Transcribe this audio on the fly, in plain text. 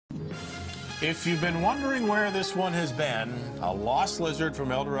If you've been wondering where this one has been, a lost lizard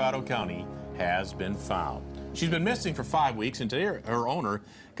from El Dorado County has been found. She's been missing for 5 weeks, and today her owner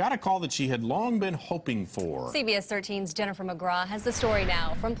got a call that she had long been hoping for. CBS 13's Jennifer McGraw has the story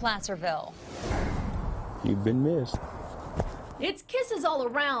now from Placerville. You've been missed. It's kisses all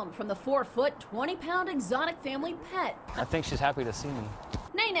around from the 4-foot, 20-pound exotic family pet. I think she's happy to see me.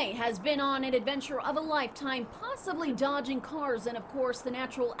 Nae Nae has been on an adventure of a lifetime, possibly dodging cars and, of course, the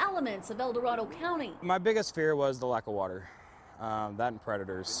natural elements of El Dorado County. My biggest fear was the lack of water, that and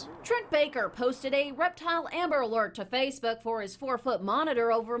predators. Trent Baker posted a reptile amber alert to Facebook for his 4-foot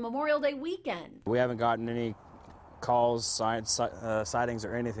monitor over Memorial Day weekend. We haven't gotten any calls, sightings,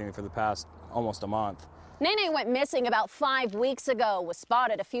 or anything for the past almost a month. Nae Nae went missing about 5 weeks ago, was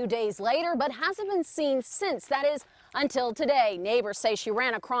spotted a few days later, but hasn't been seen since. That is, until today. Neighbors say she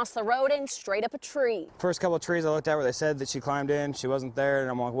ran across the road and straight up a tree. First couple of trees I looked at where they said that she climbed in, she wasn't there,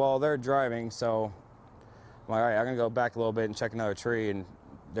 and I'm like, well, they're driving, so I'm like, all right, I'm gonna go back a little bit and check another tree, and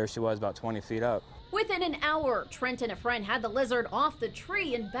there she was about 20 feet up. Within an hour, Trent and a friend had the lizard off the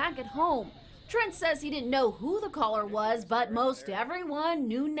tree and back at home. Trent says he didn't know who the caller was, but most everyone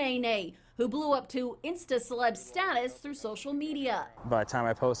knew Nae Nae, who blew up to Insta-celeb status through social media. By the time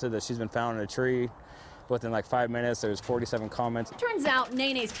I posted that she's been found in a tree, within like 5 minutes, there was 47 comments. Turns out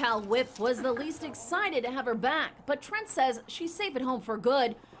Nae Nae's pal Whip was the least excited to have her back, but Trent says she's safe at home for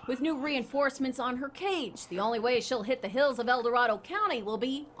good, with new reinforcements on her cage. The only way she'll hit the hills of El Dorado County will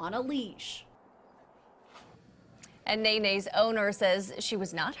be on a leash. And Nae Nae's owner says she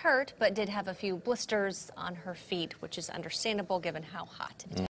was not hurt, but did have a few blisters on her feet, which is understandable given how hot it is.